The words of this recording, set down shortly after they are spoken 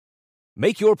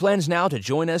Make your plans now to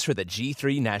join us for the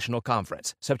G3 National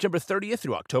Conference, September 30th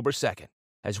through October 2nd,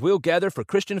 as we'll gather for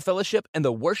Christian fellowship and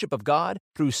the worship of God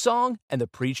through song and the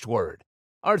preached word.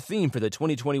 Our theme for the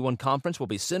 2021 conference will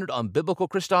be centered on biblical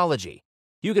Christology.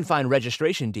 You can find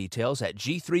registration details at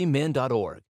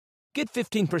g3men.org. Get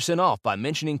 15% off by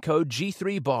mentioning code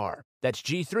G3BAR. That's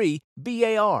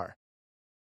G3BAR.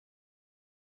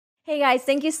 Hey guys,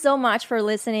 thank you so much for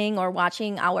listening or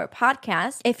watching our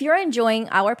podcast. If you're enjoying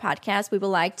our podcast, we would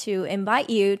like to invite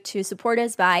you to support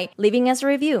us by leaving us a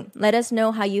review. Let us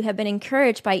know how you have been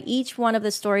encouraged by each one of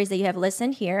the stories that you have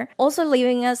listened here. Also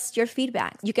leaving us your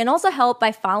feedback. You can also help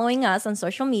by following us on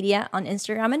social media on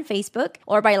Instagram and Facebook,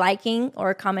 or by liking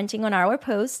or commenting on our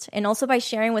post, and also by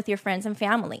sharing with your friends and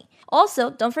family.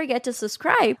 Also, don't forget to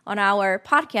subscribe on our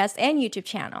podcast and YouTube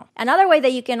channel. Another way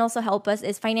that you can also help us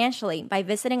is financially by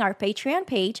visiting our Patreon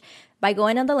page by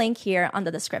going on the link here on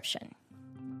the description.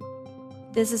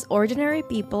 This is Ordinary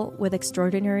People with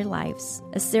Extraordinary Lives,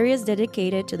 a series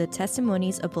dedicated to the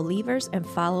testimonies of believers and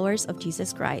followers of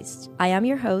Jesus Christ. I am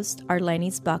your host,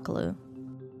 Arlenis Bakalu.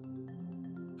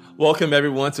 Welcome,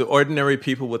 everyone, to Ordinary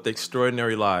People with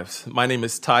Extraordinary Lives. My name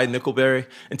is Ty Nickelberry,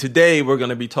 and today we're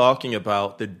going to be talking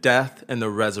about the death and the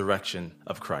resurrection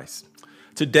of Christ.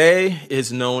 Today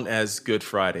is known as Good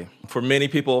Friday. For many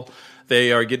people,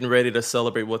 they are getting ready to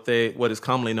celebrate what is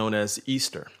commonly known as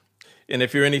Easter. And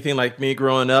if you're anything like me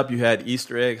growing up, you had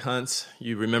Easter egg hunts.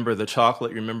 You remember the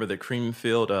chocolate, you remember the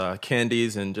cream-filled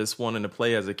candies, and just wanting to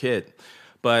play as a kid.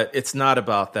 But it's not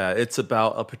about that. It's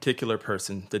about a particular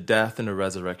person, the death and the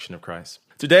resurrection of Christ.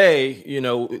 Today,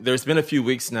 there's been a few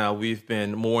weeks now, we've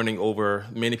been mourning over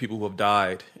many people who have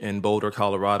died in Boulder,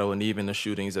 Colorado, and even the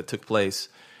shootings that took place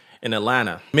in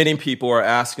Atlanta. Many people are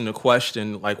asking the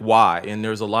question, like, why? And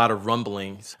there's a lot of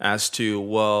rumblings as to,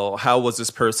 well, how was this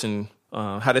person,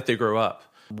 how did they grow up?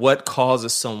 What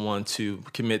causes someone to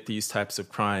commit these types of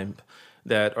crime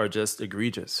that are just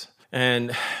egregious?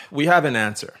 And we have an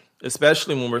answer,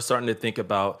 especially when we're starting to think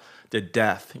about the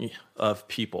death of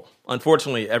people.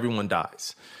 Unfortunately, everyone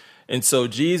dies. And so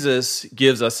Jesus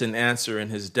gives us an answer in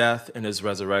his death and his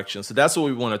resurrection. So that's what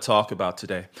we want to talk about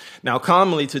today. Now,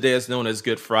 commonly today is known as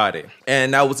Good Friday.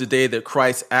 And that was the day that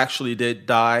Christ actually did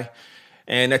die.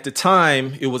 And at the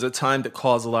time, it was a time that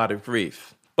caused a lot of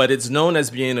grief. But it's known as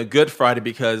being a Good Friday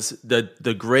because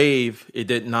the grave, it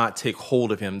did not take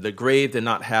hold of him. The grave did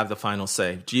not have the final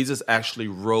say. Jesus actually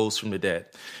rose from the dead.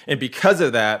 And because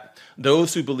of that,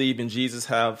 those who believe in Jesus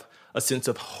have a sense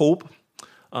of hope,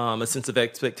 a sense of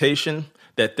expectation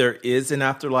that there is an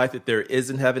afterlife, that there is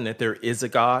in heaven, that there is a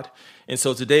God. And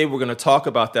so today we're going to talk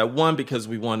about that, one, because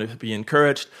we want to be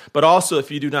encouraged, but also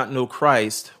if you do not know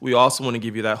Christ, we also want to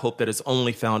give you that hope that is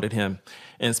only found in him,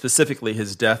 and specifically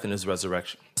his death and his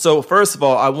resurrection. So first of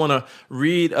all, I want to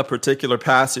read a particular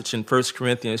passage in 1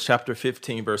 Corinthians chapter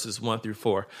 15, verses 1 through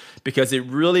 4, because it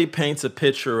really paints a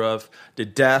picture of the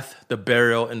death, the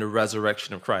burial, and the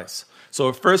resurrection of Christ.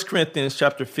 So 1 Corinthians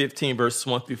chapter 15, verses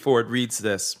 1 through 4, it reads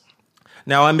this: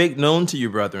 "Now I make known to you,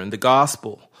 brethren, the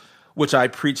gospel which I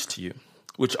preached to you,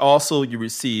 which also you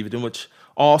received, in which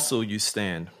also you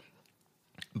stand,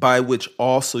 by which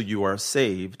also you are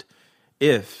saved,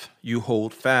 if you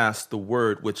hold fast the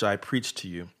word which I preached to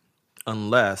you,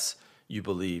 unless you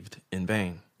believed in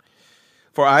vain.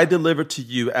 For I delivered to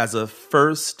you as of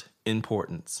first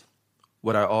importance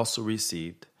what I also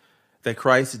received, that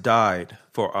Christ died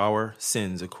for our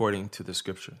sins according to the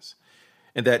Scriptures,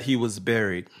 and that he was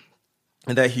buried,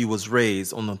 and that he was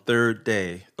raised on the third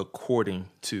day according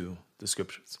to the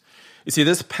Scriptures." You see,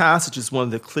 this passage is one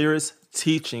of the clearest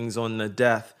teachings on the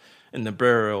death and the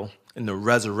burial and the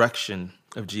resurrection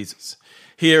of Jesus.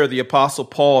 Here, the Apostle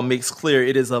Paul makes clear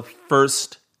it is of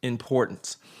first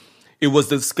importance. It was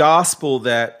this gospel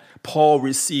that Paul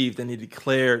received and he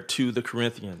declared to the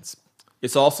Corinthians.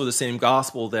 It's also the same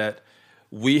gospel that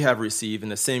we have received,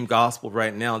 and the same gospel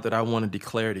right now that I want to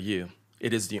declare to you.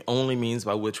 It is the only means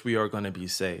by which we are going to be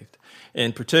saved.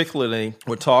 And particularly,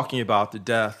 we're talking about the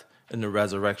death and the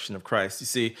resurrection of Christ. You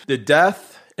see, the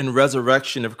death and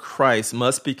resurrection of Christ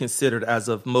must be considered as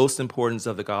of most importance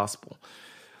of the gospel,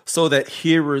 so that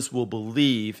hearers will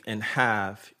believe and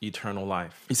have eternal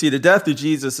life. You see, the death of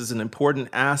Jesus is an important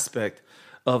aspect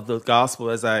of the gospel,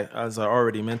 as I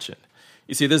already mentioned.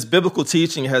 You see, this biblical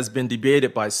teaching has been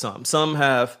debated by some. Some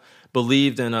have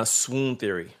believed in a swoon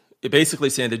theory, basically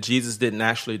saying that Jesus didn't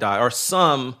actually die, or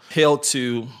some held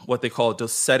to what they call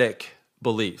docetic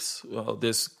beliefs. Well,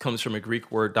 this comes from a Greek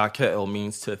word, dokeo,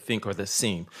 means to think or to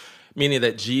seem, meaning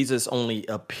that Jesus only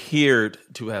appeared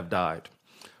to have died.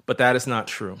 But that is not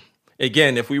true.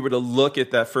 Again, if we were to look at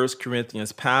that 1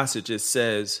 Corinthians passage, it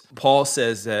says, Paul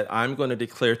says that I'm going to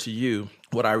declare to you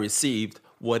what I received,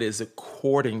 what is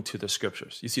according to the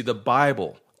scriptures. You see, the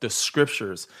Bible, the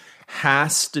scriptures,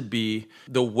 has to be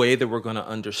the way that we're going to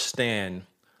understand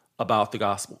about the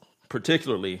gospel,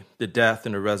 particularly the death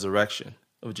and the resurrection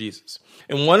of Jesus.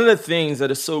 And one of the things that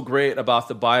is so great about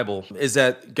the Bible is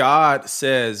that God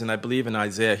says, and I believe in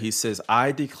Isaiah, he says,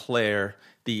 I declare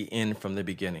the end from the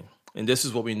beginning. And this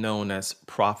is what we know as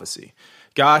prophecy.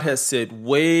 God has said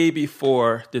way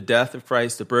before the death of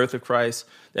Christ, the birth of Christ,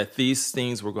 that these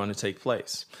things were going to take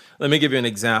place. Let me give you an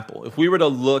example. If we were to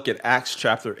look at Acts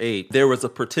chapter 8, there was a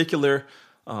particular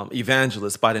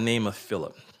evangelist by the name of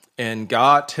Philip. And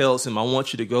God tells him, I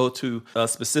want you to go to a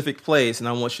specific place and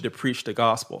I want you to preach the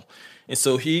gospel. And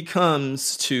so he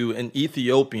comes to an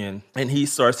Ethiopian and he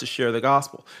starts to share the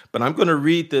gospel. But I'm going to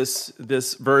read this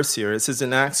verse here. It says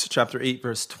in Acts chapter 8,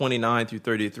 verse 29 through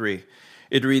 33.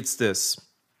 It reads this.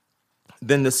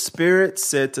 Then the Spirit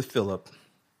said to Philip,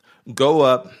 go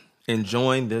up and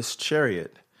join this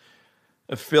chariot.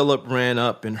 Philip ran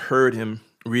up and heard him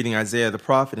reading Isaiah the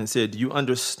prophet and said, do you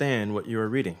understand what you are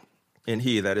reading? And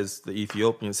he, that is the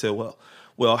Ethiopian, said,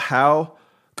 well, how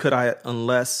could I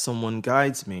unless someone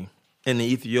guides me? And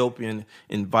the Ethiopian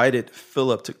invited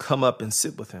Philip to come up and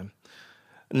sit with him.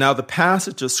 Now the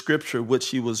passage of scripture which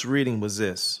he was reading was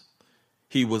this.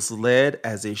 He was led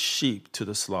as a sheep to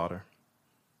the slaughter,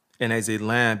 and as a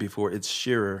lamb before its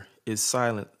shearer is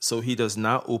silent, so he does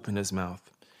not open his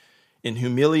mouth. In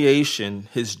humiliation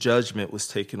his judgment was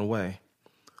taken away.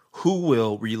 Who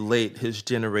will relate his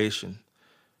generation?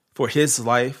 For his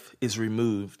life is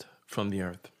removed from the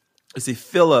earth. You see,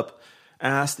 Philip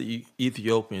asked the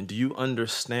Ethiopian, do you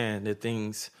understand the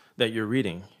things that you're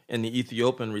reading? And the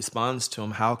Ethiopian responds to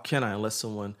him, how can I unless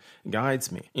someone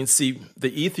guides me? And see,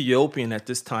 the Ethiopian at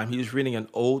this time, he's reading an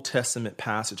Old Testament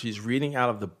passage. He's reading out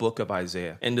of the book of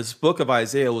Isaiah. And this book of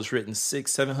Isaiah was written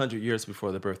 700 years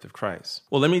before the birth of Christ.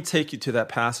 Well, let me take you to that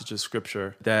passage of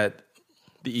scripture that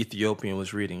the Ethiopian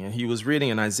was reading. And he was reading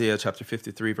in Isaiah chapter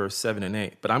 53, verse 7 and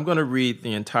 8. But I'm going to read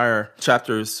the entire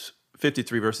chapters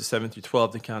 53, verses 7 through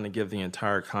 12 to kind of give the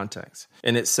entire context.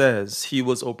 And it says, he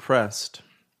was oppressed,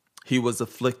 he was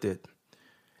afflicted,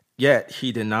 yet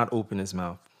he did not open his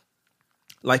mouth.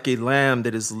 Like a lamb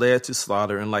that is led to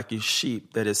slaughter, and like a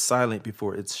sheep that is silent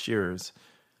before its shearers,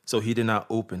 so he did not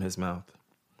open his mouth.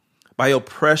 By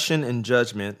oppression and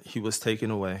judgment he was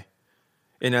taken away.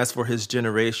 And as for his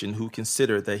generation, who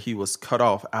considered that he was cut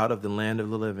off out of the land of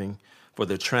the living for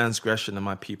the transgression of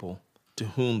my people, to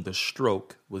whom the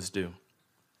stroke was due.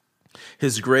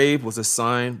 His grave was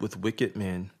assigned with wicked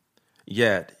men,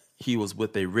 yet he was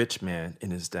with a rich man in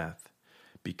his death,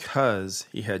 because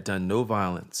he had done no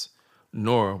violence,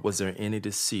 nor was there any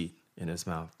deceit in his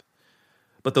mouth.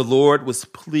 But the Lord was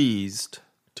pleased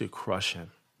to crush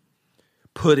him,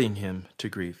 putting him to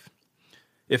grief.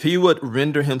 If he would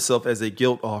render himself as a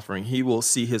guilt offering, he will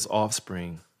see his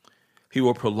offspring. He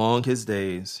will prolong his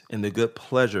days, and the good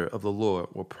pleasure of the Lord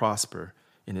will prosper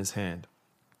in his hand.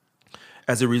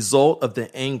 As a result of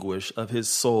the anguish of his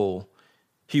soul,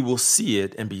 he will see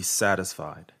it and be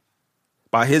satisfied.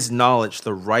 By his knowledge,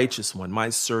 the righteous one, my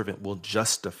servant, will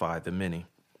justify the many,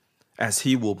 as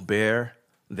he will bear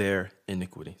their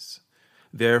iniquities.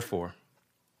 Therefore,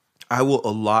 I will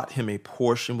allot him a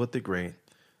portion with the great,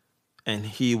 and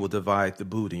he will divide the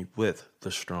booty with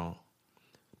the strong,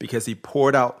 because he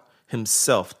poured out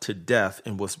himself to death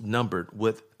and was numbered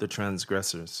with the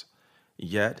transgressors.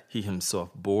 Yet he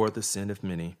himself bore the sin of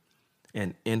many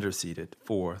and interceded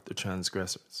for the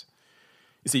transgressors.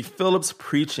 You see, Philip's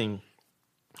preaching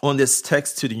on this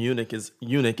text to the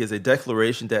eunuch is a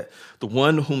declaration that the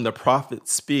one whom the prophet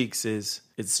speaks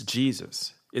it's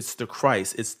Jesus. It's the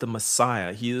Christ. It's the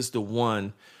Messiah. He is the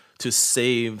one to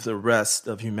save the rest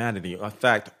of humanity. In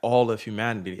fact, all of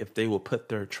humanity, if they will put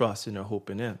their trust and their hope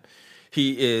in him.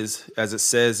 He is, as it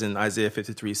says in Isaiah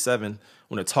 53:7,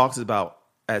 when it talks about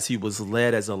as he was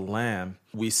led as a lamb,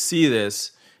 we see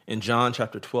this in John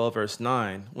chapter 12, verse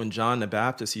 9, when John the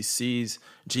Baptist, he sees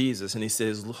Jesus and he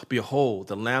says, behold,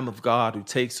 the Lamb of God who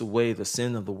takes away the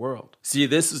sin of the world. See,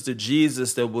 this is the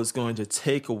Jesus that was going to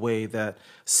take away that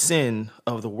sin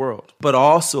of the world. But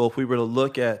also, if we were to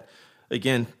look at,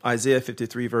 again, Isaiah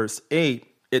 53, verse 8,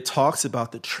 it talks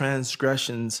about the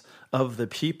transgressions of the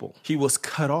people. He was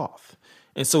cut off.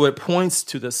 And so it points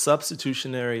to the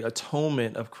substitutionary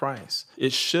atonement of Christ.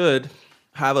 It should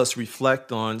have us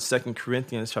reflect on 2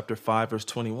 Corinthians chapter 5, verse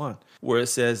 21, where it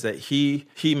says that he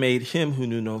made him who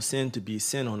knew no sin to be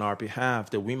sin on our behalf,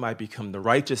 that we might become the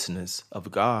righteousness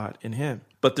of God in him.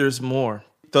 But there's more.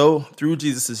 though through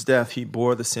Jesus' death, he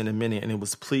bore the sin of many, and it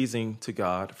was pleasing to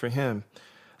God for him.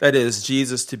 That is,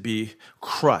 Jesus to be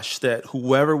crushed, that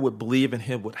whoever would believe in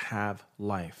him would have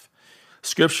life.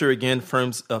 Scripture again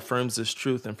affirms this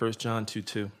truth in 1 John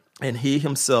 2:2. And he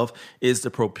himself is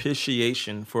the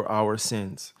propitiation for our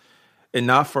sins, and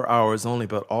not for ours only,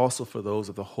 but also for those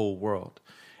of the whole world.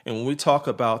 And when we talk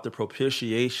about the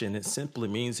propitiation, it simply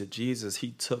means that Jesus,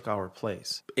 he took our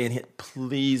place. And it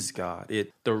pleased God.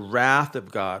 The wrath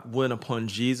of God went upon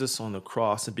Jesus on the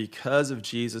cross. And because of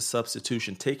Jesus'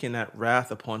 substitution, taking that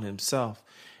wrath upon himself,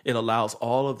 it allows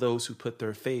all of those who put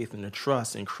their faith and their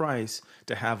trust in Christ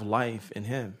to have life in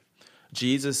him.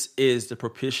 Jesus is the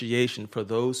propitiation for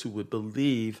those who would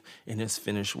believe in his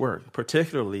finished work,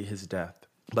 particularly his death.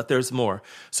 But there's more.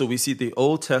 So we see the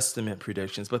Old Testament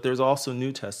predictions, but there's also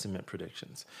New Testament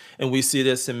predictions. And we see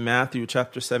this in Matthew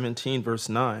chapter 17, verse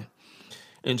 9.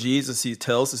 And Jesus, he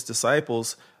tells his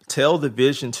disciples, tell the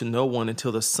vision to no one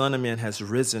until the Son of Man has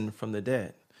risen from the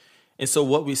dead. And so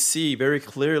what we see very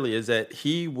clearly is that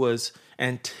he was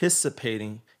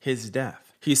anticipating his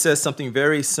death. He says something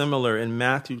very similar in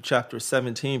Matthew chapter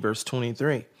 17, verse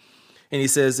 23. And he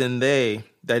says, and they,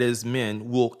 that is men,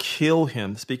 will kill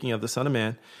him, speaking of the Son of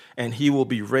Man, and he will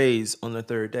be raised on the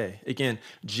third day. Again,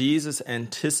 Jesus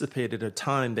anticipated a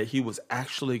time that he was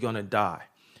actually going to die.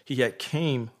 He had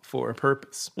came for a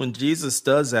purpose. When Jesus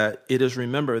does that, it is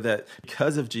remembered that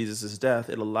because of Jesus' death,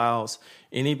 it allows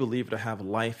any believer to have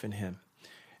life in him.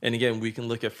 And again, we can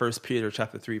look at 1 Peter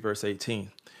chapter 3, verse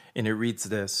 18, and it reads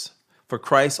this, for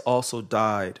Christ also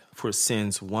died for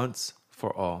sins once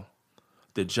for all,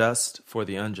 the just for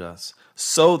the unjust,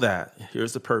 so that,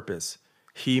 here's the purpose,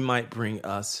 he might bring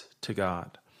us to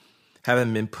God,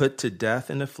 having been put to death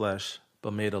in the flesh,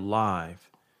 but made alive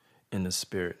in the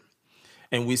spirit.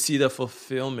 And we see the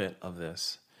fulfillment of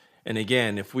this. And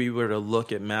again, if we were to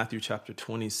look at Matthew chapter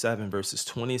 27, verses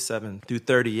 27 through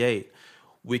 38,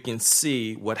 we can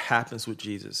see what happens with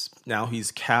Jesus. Now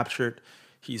he's captured,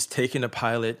 he's taken to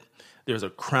Pilate. There's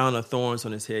a crown of thorns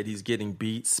on his head. He's getting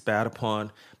beat, spat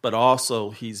upon, but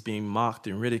also he's being mocked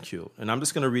and ridiculed. And I'm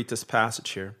just going to read this passage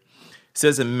here. It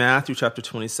says in Matthew chapter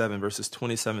 27, verses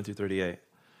 27 through 38,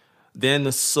 then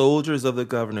the soldiers of the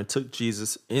governor took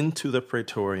Jesus into the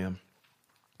praetorium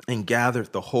and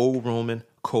gathered the whole Roman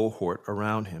cohort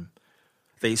around him.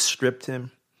 They stripped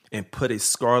him and put a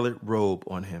scarlet robe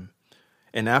on him.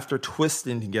 And after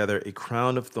twisting together a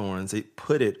crown of thorns, they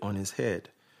put it on his head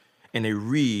and a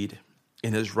reed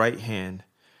in his right hand,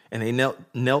 and they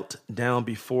knelt down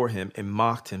before him and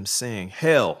mocked him, saying,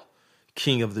 Hail,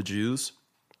 King of the Jews!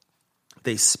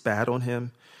 They spat on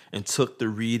him and took the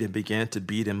reed and began to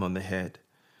beat him on the head.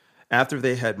 After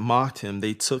they had mocked him,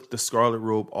 they took the scarlet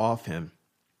robe off him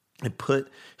and put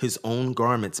his own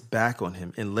garments back on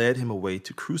him and led him away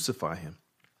to crucify him.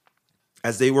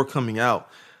 As they were coming out,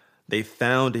 they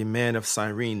found a man of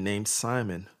Cyrene named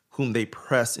Simon, whom they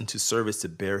pressed into service to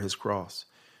bear his cross.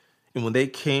 And when they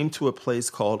came to a place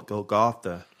called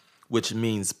Golgotha, which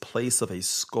means place of a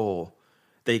skull,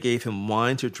 they gave him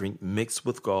wine to drink mixed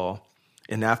with gall,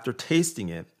 and after tasting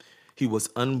it, he was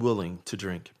unwilling to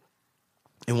drink.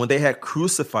 And when they had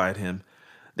crucified him,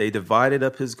 they divided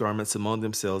up his garments among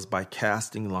themselves by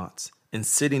casting lots, and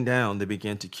sitting down, they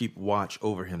began to keep watch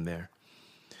over him there.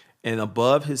 And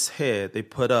above his head they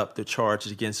put up the charge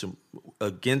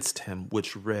against him,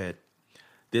 which read,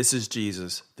 This is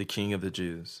Jesus, the King of the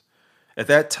Jews. At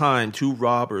that time, 2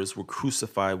 robbers were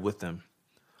crucified with him,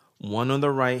 one on the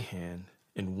right hand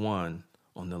and one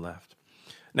on the left.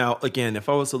 Now, again, if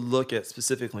I was to look at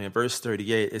specifically in verse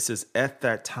 38, it says, at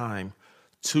that time,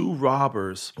 2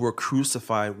 robbers were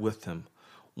crucified with him,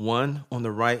 one on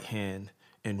the right hand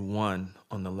and one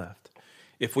on the left.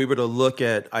 If we were to look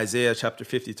at Isaiah chapter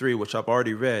 53, which I've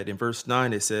already read, in verse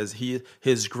 9, it says,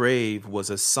 his grave was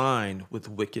assigned with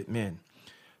wicked men.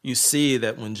 You see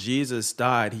that when Jesus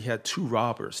died, he had 2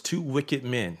 robbers, 2 wicked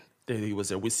men that he was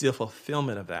there. We see a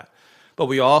fulfillment of that. But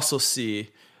we also see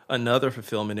another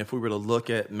fulfillment if we were to look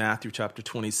at Matthew chapter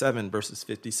 27, verses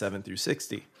 57 through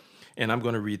 60. And I'm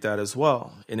going to read that as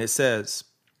well. And it says,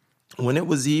 when it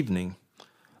was evening,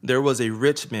 there was a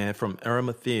rich man from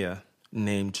Arimathea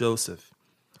named Joseph,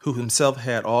 who himself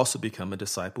had also become a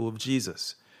disciple of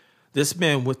Jesus. This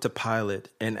man went to Pilate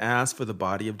and asked for the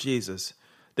body of Jesus.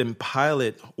 Then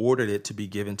Pilate ordered it to be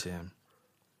given to him.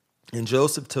 And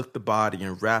Joseph took the body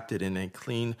and wrapped it in a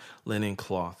clean linen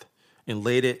cloth and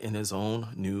laid it in his own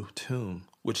new tomb,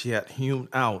 which he had hewn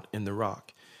out in the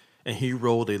rock. And he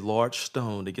rolled a large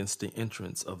stone against the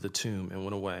entrance of the tomb and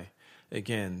went away.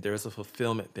 Again, there's a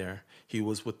fulfillment there. He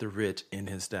was with the rich in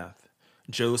his death.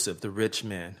 Joseph, the rich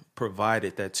man,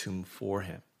 provided that tomb for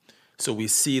him. So we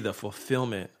see the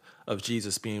fulfillment of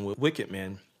Jesus being with wicked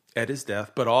men at his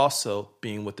death, but also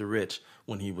being with the rich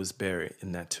when he was buried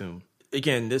in that tomb.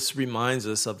 Again, this reminds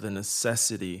us of the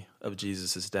necessity of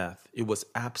Jesus' death. It was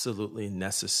absolutely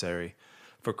necessary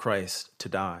for Christ to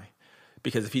die,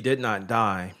 because if he did not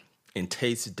die and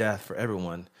taste death for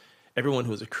everyone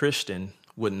who was a Christian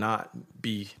would not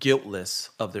be guiltless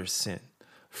of their sin,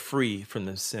 free from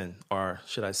their sin, or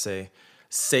should I say,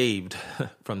 saved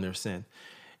from their sin.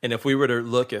 And if we were to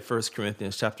look at 1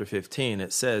 Corinthians chapter 15,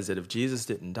 it says that if Jesus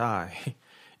didn't die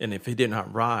and if he did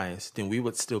not rise, then we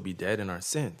would still be dead in our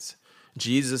sins.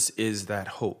 Jesus is that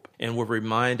hope. And we're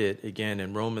reminded again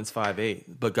in Romans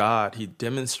 5:8, but God, he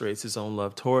demonstrates his own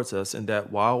love towards us in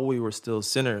that while we were still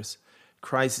sinners,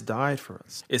 Christ died for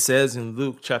us. It says in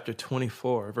Luke chapter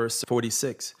 24, verse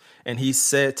 46, and he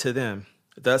said to them,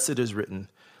 thus it is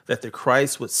written, that the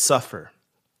Christ would suffer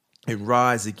and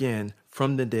rise again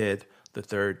from the dead the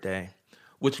third day.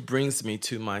 Which brings me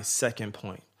to my second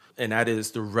point, and that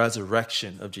is the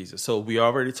resurrection of Jesus. So we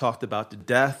already talked about the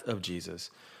death of Jesus,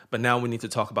 but now we need to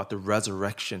talk about the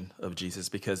resurrection of Jesus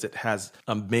because it has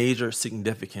a major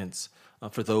significance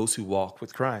for those who walk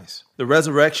with Christ. The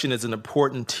resurrection is an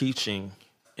important teaching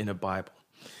in the Bible.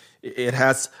 It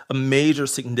has a major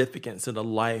significance in the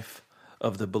life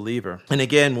of the believer. And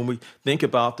again, when we think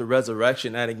about the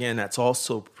resurrection, that's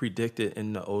also predicted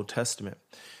in the Old Testament.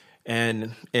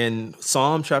 And in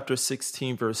Psalm chapter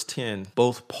 16, verse 10,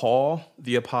 both Paul,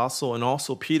 the apostle, and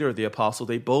also Peter, the apostle,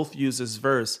 they both use this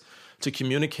verse to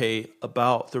communicate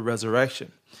about the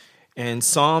resurrection. And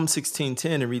Psalm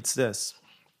 16:10, it reads this,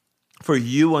 for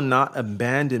you will not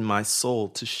abandon my soul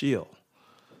to Sheol,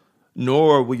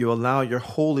 nor will you allow your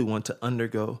Holy One to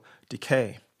undergo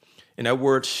decay. And that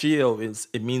word Sheol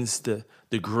means the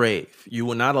grave. You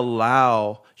will not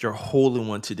allow your Holy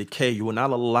One to decay. You will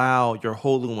not allow your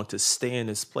Holy One to stay in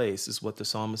this place, is what the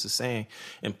psalmist is saying.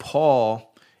 And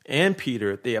Paul and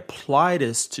Peter, they apply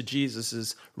this to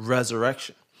Jesus'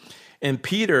 resurrection. And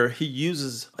Peter, he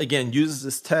uses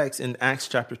this text in Acts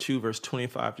chapter 2, verse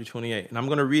 25 to 28. And I'm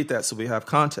going to read that so we have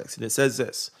context. And it says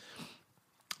this,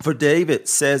 for David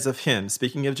says of him,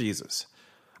 speaking of Jesus,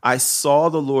 I saw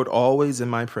the Lord always in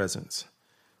my presence,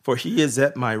 for he is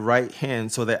at my right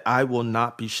hand so that I will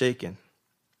not be shaken.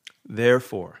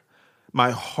 Therefore,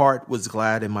 my heart was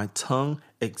glad and my tongue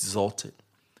exulted.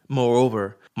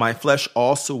 Moreover, my flesh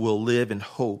also will live in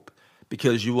hope,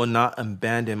 because you will not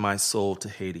abandon my soul to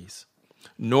Hades,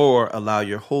 nor allow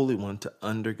your Holy One to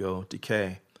undergo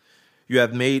decay. You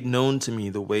have made known to me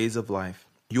the ways of life.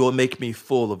 You will make me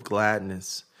full of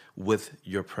gladness with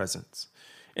your presence.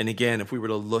 And again, if we were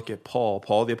to look at Paul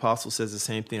the apostle says the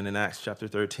same thing in Acts chapter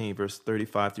 13, verse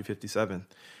 35 through 57.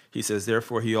 He says,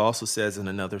 therefore, he also says in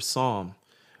another psalm,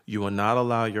 you will not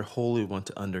allow your Holy One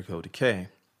to undergo decay.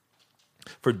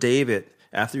 For David,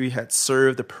 after he had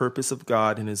served the purpose of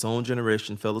God in his own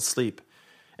generation, fell asleep,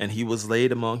 and he was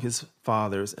laid among his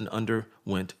fathers and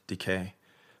underwent decay.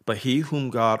 But he whom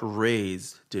God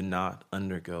raised did not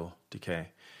undergo decay.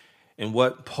 And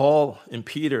what Paul and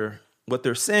Peter, what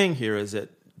they're saying here is that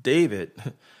David,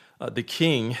 the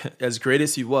king, as great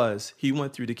as he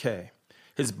went through decay.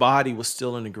 His body was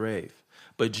still in the grave.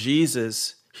 But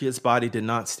Jesus, his body did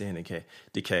not stay in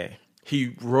decay.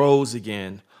 He rose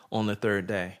again on the third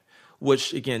day,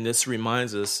 which, again, this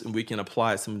reminds us, and we can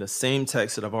apply some of the same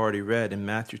text that I've already read in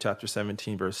Matthew chapter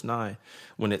 17, verse 9,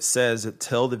 when it says that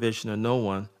tell the vision to no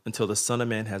one until the Son of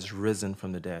Man has risen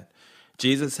from the dead.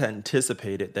 Jesus had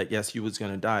anticipated that, yes, he was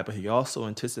going to die, but he also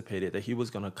anticipated that he was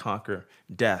going to conquer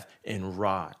death and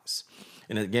rise.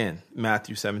 And again,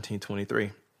 Matthew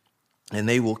 17:23, and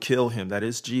they will kill him, that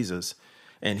is Jesus,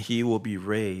 and he will be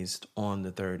raised on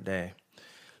the third day.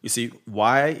 You see,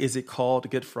 why is it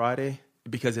called Good Friday?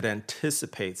 Because it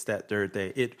anticipates that third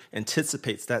day. It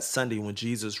anticipates that Sunday when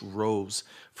Jesus rose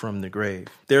from the grave.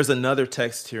 There's another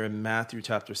text here in Matthew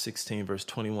chapter 16, verse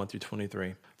 21 through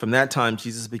 23. From that time,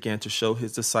 Jesus began to show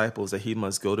his disciples that he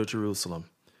must go to Jerusalem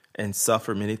and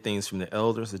suffer many things from the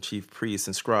elders, the chief priests,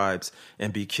 and scribes,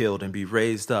 and be killed and be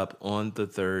raised up on the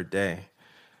third day.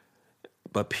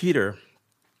 But Peter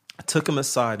took him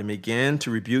aside and began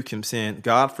to rebuke him, saying,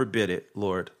 God forbid it,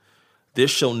 Lord. This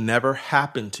shall never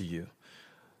happen to you.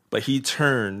 But he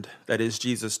turned, that is,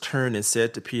 Jesus turned and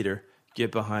said to Peter,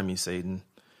 get behind me, Satan.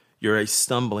 You're a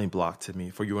stumbling block to me,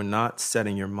 for you are not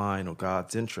setting your mind on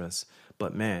God's interests,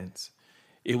 but man's.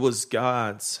 It was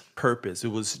God's purpose.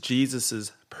 It was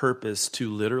Jesus's purpose to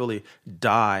literally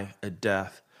die a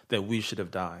death that we should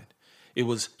have died. It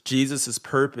was Jesus's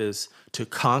purpose to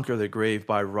conquer the grave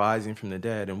by rising from the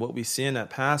dead. And what we see in that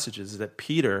passage is that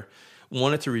Peter,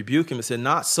 wanted to rebuke him and said,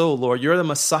 "Not so, Lord. You're the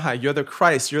Messiah. You're the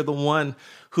Christ. You're the one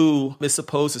who is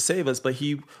supposed to save us." But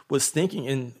he was thinking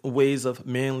in ways of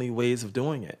manly ways of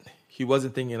doing it. He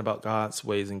wasn't thinking about God's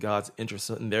ways and God's interests,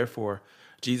 and therefore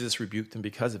Jesus rebuked him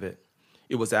because of it.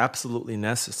 It was absolutely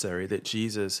necessary that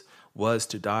Jesus was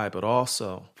to die, but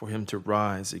also for him to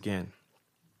rise again.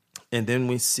 And then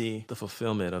we see the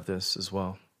fulfillment of this as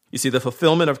well. You see, the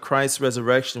fulfillment of Christ's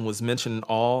resurrection was mentioned in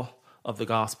all of the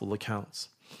gospel accounts.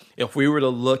 If we were to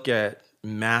look at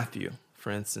Matthew,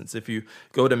 for instance, if you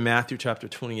go to Matthew chapter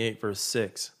 28, verse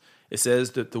 6, it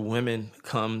says that the women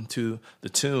come to the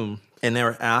tomb and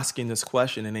they're asking this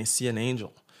question and they see an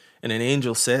angel. And an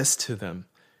angel says to them,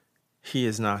 "He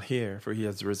is not here, for he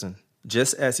has risen.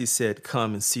 Just as he said,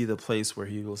 come and see the place where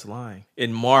he was lying."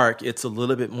 In Mark, it's a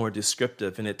little bit more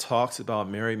descriptive, and it talks about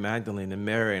Mary Magdalene and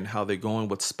Mary and how they're going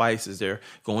with spices. They're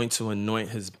going to anoint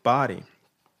his body.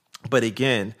 But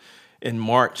again, in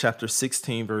Mark chapter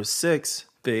 16, verse 6,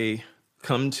 they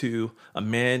come to a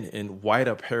man in white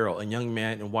apparel, a young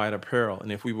man in white apparel.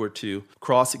 And if we were to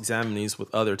cross-examine these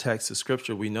with other texts of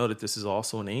scripture, we know that this is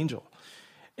also an angel.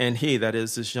 And he, that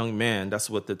is this young man, that's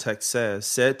what the text says,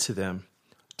 said to them,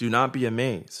 "Do not be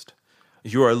amazed.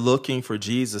 You are looking for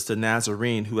Jesus, the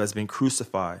Nazarene, who has been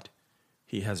crucified.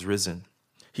 He has risen.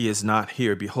 He is not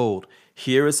here. Behold,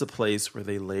 here is the place where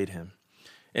they laid him."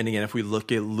 And again, if we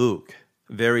look at Luke,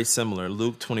 very similar.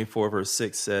 Luke 24, verse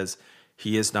 6 says,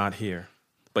 "He is not here,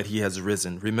 but he has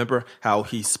risen." Remember how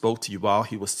he spoke to you while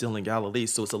he was still in Galilee.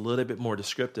 So it's a little bit more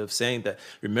descriptive, saying that,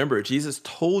 remember, Jesus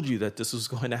told you that this was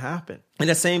going to happen. And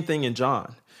the same thing in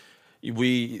John. If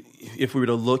we were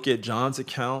to look at John's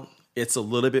account, it's a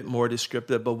little bit more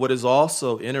descriptive. But what is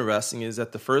also interesting is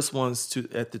that the first ones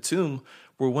at the tomb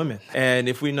were women. And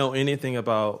if we know anything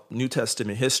about New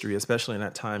Testament history, especially in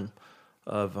that time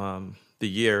of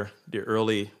the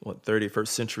early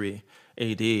 31st century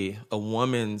AD, a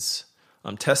woman's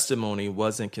testimony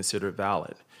wasn't considered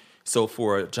valid. So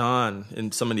for John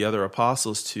and some of the other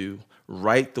apostles to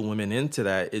write the women into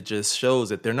that, it just shows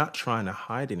that they're not trying to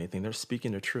hide anything. They're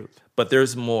speaking the truth. But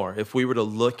there's more. If we were to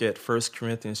look at 1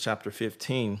 Corinthians chapter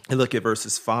 15 and look at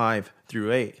verses 5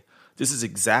 through 8, this is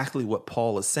exactly what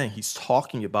Paul is saying. He's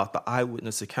talking about the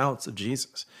eyewitness accounts of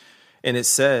Jesus. And it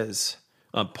says,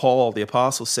 Paul, the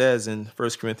apostle, says in 1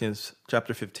 Corinthians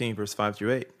chapter 15, verse 5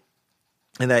 through 8,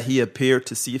 and that he appeared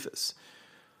to Cephas,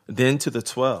 then to the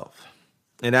 12.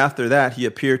 And after that, he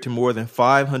appeared to more than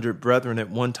 500 brethren at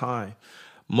one time,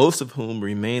 most of whom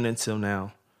remain until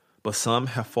now, but some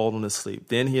have fallen asleep.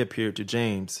 Then he appeared to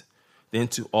James, then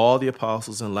to all the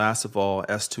apostles, and last of all,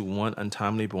 as to one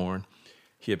untimely born,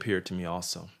 he appeared to me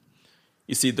also.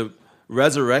 You see, the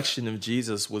resurrection of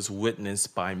Jesus was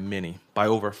witnessed by many, by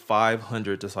over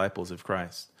 500 disciples of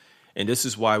Christ. And this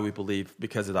is why we believe,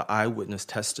 because of the eyewitness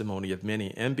testimony of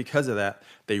many, and because of that,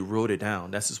 they wrote it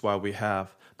down. This is why we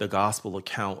have the gospel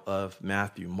account of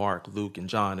Matthew, Mark, Luke, and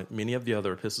John, and many of the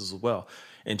other epistles as well.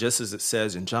 And just as it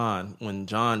says in John, when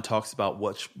John talks about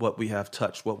what we have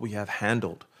touched, what we have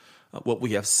handled, what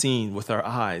we have seen with our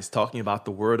eyes, talking about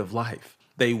the word of life,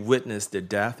 they witnessed the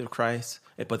death of Christ,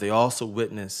 but they also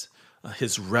witnessed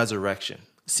his resurrection,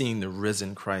 seeing the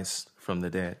risen Christ from the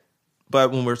dead.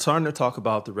 But when we're starting to talk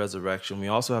about the resurrection, we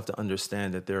also have to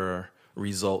understand that there are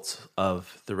results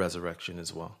of the resurrection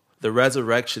as well. The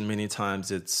resurrection, many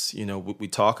times it's, we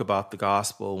talk about the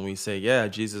gospel and we say, yeah,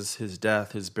 Jesus, his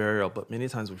death, his burial, but many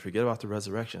times we forget about the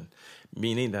resurrection,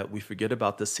 meaning that we forget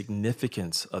about the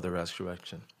significance of the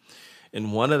resurrection.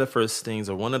 And one of the first things,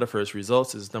 or one of the first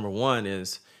results is, number one,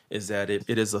 is that it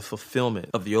is a fulfillment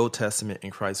of the Old Testament in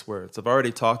Christ's words. I've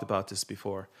already talked about this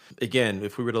before. Again,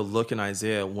 if we were to look in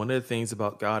Isaiah, one of the things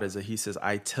about God is that he says,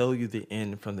 "I tell you the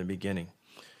end from the beginning."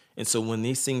 And so when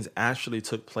these things actually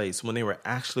took place, when they were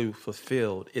actually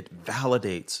fulfilled, it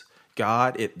validates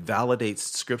God, it validates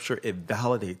Scripture, it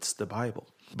validates the Bible.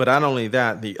 But not only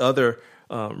that, the other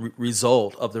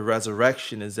result of the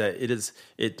resurrection is that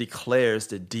it declares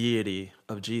the deity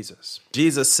of Jesus.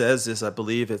 Jesus says this, I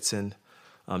believe it's in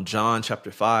John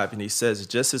chapter 5, and he says,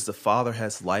 just as the Father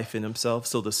has life in himself,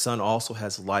 so the Son also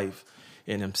has life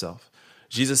in himself.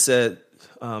 Jesus said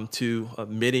to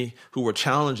many who were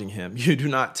challenging him, "You do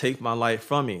not take my life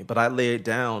from me, but I lay it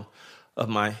down of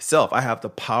myself. I have the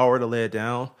power to lay it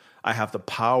down. I have the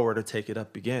power to take it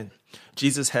up again."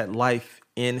 Jesus had life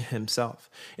in himself.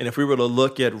 And if we were to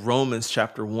look at Romans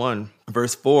chapter 1,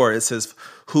 verse 4, it says,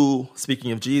 "Who,"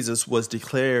 speaking of Jesus, "was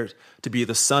declared to be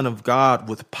the Son of God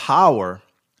with power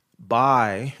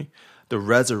by the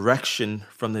resurrection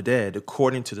from the dead,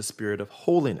 according to the Spirit of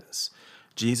holiness,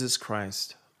 Jesus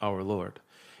Christ our Lord."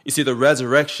 You see, the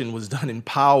resurrection was done in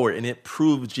power, and it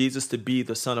proved Jesus to be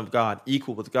the Son of God,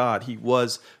 equal with God. He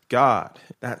was God.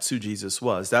 That's who Jesus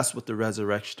was. That's what the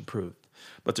resurrection proved.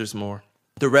 But there's more.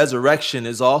 The resurrection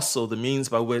is also the means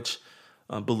by which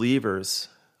believers,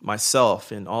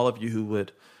 myself, and all of you who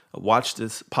would watch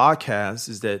this podcast,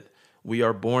 is that we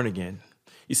are born again.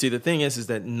 You see, the thing is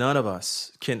that none of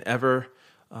us can ever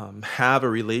have a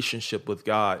relationship with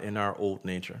God in our old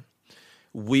nature.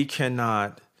 We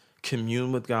cannot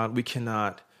commune with God. We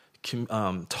cannot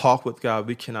talk with God.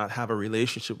 We cannot have a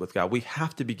relationship with God. We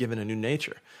have to be given a new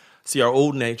nature. See, our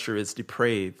old nature is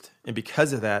depraved, and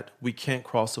because of that, we can't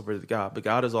cross over to God. But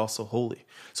God is also holy,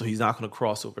 so he's not going to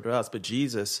cross over to us. But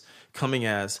Jesus, coming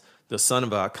as the Son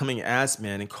of God, coming as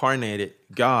man, incarnated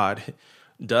God,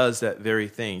 does that very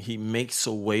thing. He makes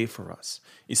a way for us.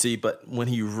 You see, but when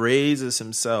he raises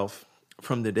himself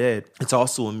from the dead, it's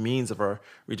also a means of our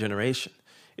regeneration.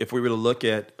 If we were to look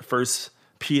at 1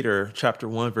 Peter chapter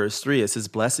 1, verse 3, it says,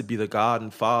 "Blessed be the God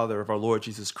and Father of our Lord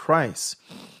Jesus Christ,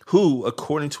 who,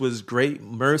 according to his great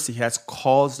mercy, has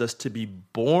caused us to be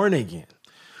born again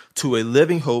to a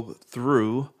living hope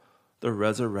through the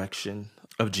resurrection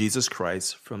of Jesus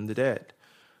Christ from the dead."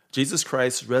 Jesus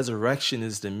Christ's resurrection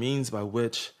is the means by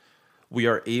which we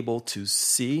are able to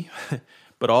see,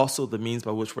 but also the means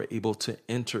by which we're able to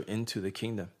enter into the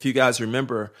kingdom. If you guys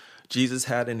remember, Jesus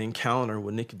had an encounter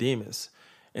with Nicodemus,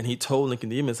 and he told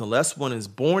Nicodemus, unless one is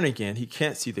born again, he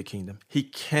can't see the kingdom. He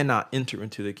cannot enter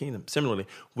into the kingdom. Similarly,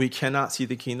 we cannot see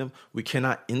the kingdom. We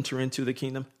cannot enter into the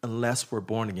kingdom unless we're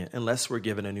born again, unless we're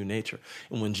given a new nature.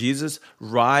 And when Jesus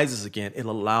rises again, it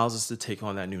allows us to take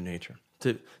on that new nature.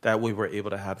 That way we're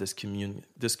able to have this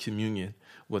communion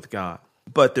with God.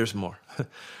 But there's more.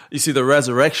 You see, the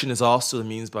resurrection is also the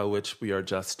means by which we are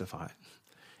justified.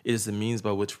 It is the means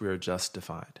by which we are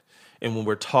justified. And when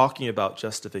we're talking about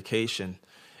justification,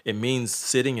 it means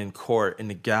sitting in court and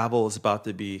the gavel is about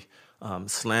to be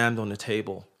slammed on the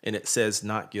table and it says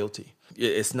not guilty.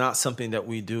 It's not something that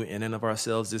we do in and of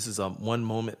ourselves. This is a one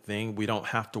moment thing. We don't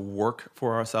have to work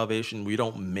for our salvation. We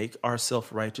don't make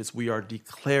ourselves righteous. We are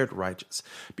declared righteous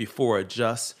before a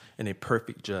just and a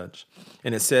perfect judge.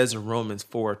 And it says in Romans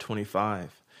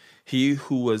 4:25, "He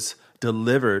who was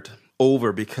delivered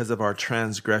over because of our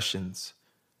transgressions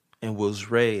and was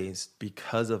raised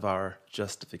because of our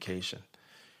justification."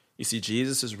 You see,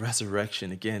 Jesus'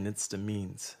 resurrection, again, it's the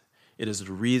means. It is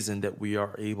the reason that we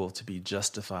are able to be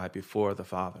justified before the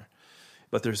Father.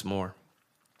 But there's more.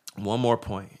 One more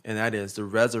point, and that is the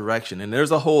resurrection. And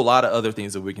there's a whole lot of other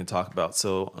things that we can talk about.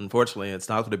 So unfortunately, it's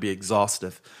not going to be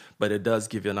exhaustive, but it does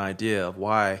give you an idea of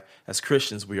why, as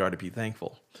Christians, we are to be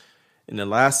thankful. And the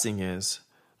last thing is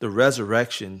the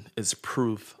resurrection is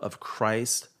proof of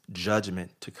Christ's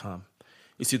judgment to come.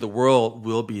 You see, the world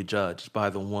will be judged by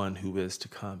the one who is to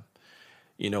come.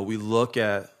 You know, we look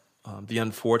at the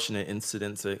unfortunate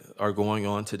incidents that are going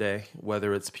on today,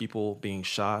 whether it's people being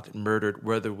shot, murdered,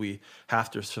 whether we have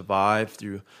to survive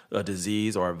through a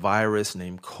disease or a virus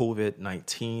named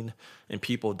COVID-19 and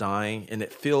people dying, and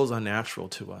it feels unnatural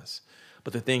to us.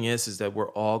 But the thing is that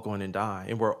we're all going to die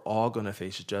and we're all going to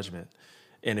face judgment.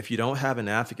 And if you don't have an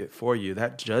advocate for you,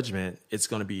 that judgment, it's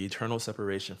going to be eternal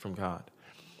separation from God.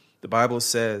 The Bible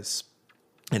says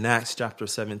in Acts chapter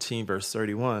 17, verse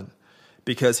 31,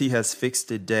 "Because he has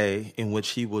fixed a day in which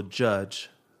he will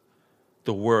judge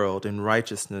the world in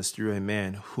righteousness through a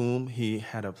man whom he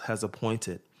has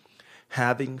appointed,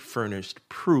 having furnished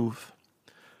proof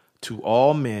to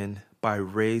all men by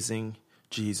raising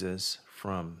Jesus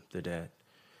from the dead."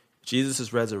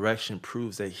 Jesus' resurrection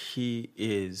proves that he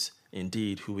is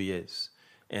indeed who he is.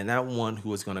 And that one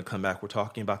who is going to come back, we're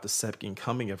talking about the second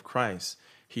coming of Christ,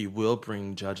 he will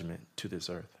bring judgment to this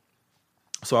earth.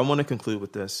 So I want to conclude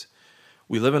with this.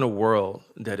 We live in a world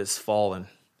that is fallen.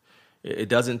 It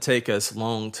doesn't take us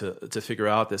long to figure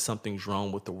out that something's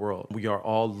wrong with the world. We are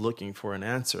all looking for an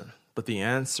answer, but the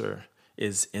answer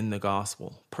is in the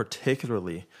gospel,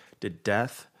 particularly the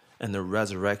death and the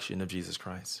resurrection of Jesus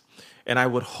Christ. And I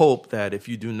would hope that if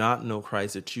you do not know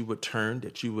Christ, that you would turn,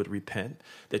 that you would repent,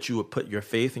 that you would put your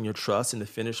faith and your trust in the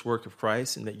finished work of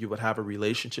Christ, and that you would have a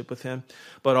relationship with him.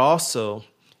 But also,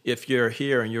 if you're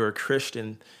here and you're a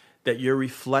Christian, that you're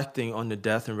reflecting on the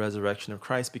death and resurrection of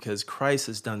Christ, because Christ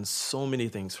has done so many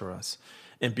things for us.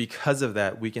 And because of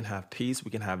that, we can have peace,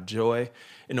 we can have joy.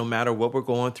 And no matter what we're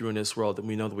going through in this world, that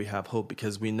we know that we have hope,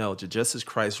 because we know that just as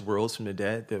Christ rose from the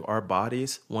dead, that our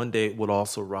bodies one day will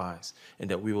also rise and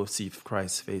that we will see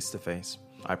Christ face to face.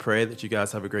 I pray that you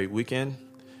guys have a great weekend.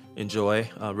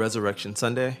 Enjoy Resurrection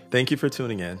Sunday. Thank you for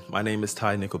tuning in. My name is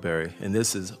Ty Nickelberry, and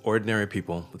this is Ordinary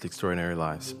People with Extraordinary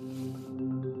Lives.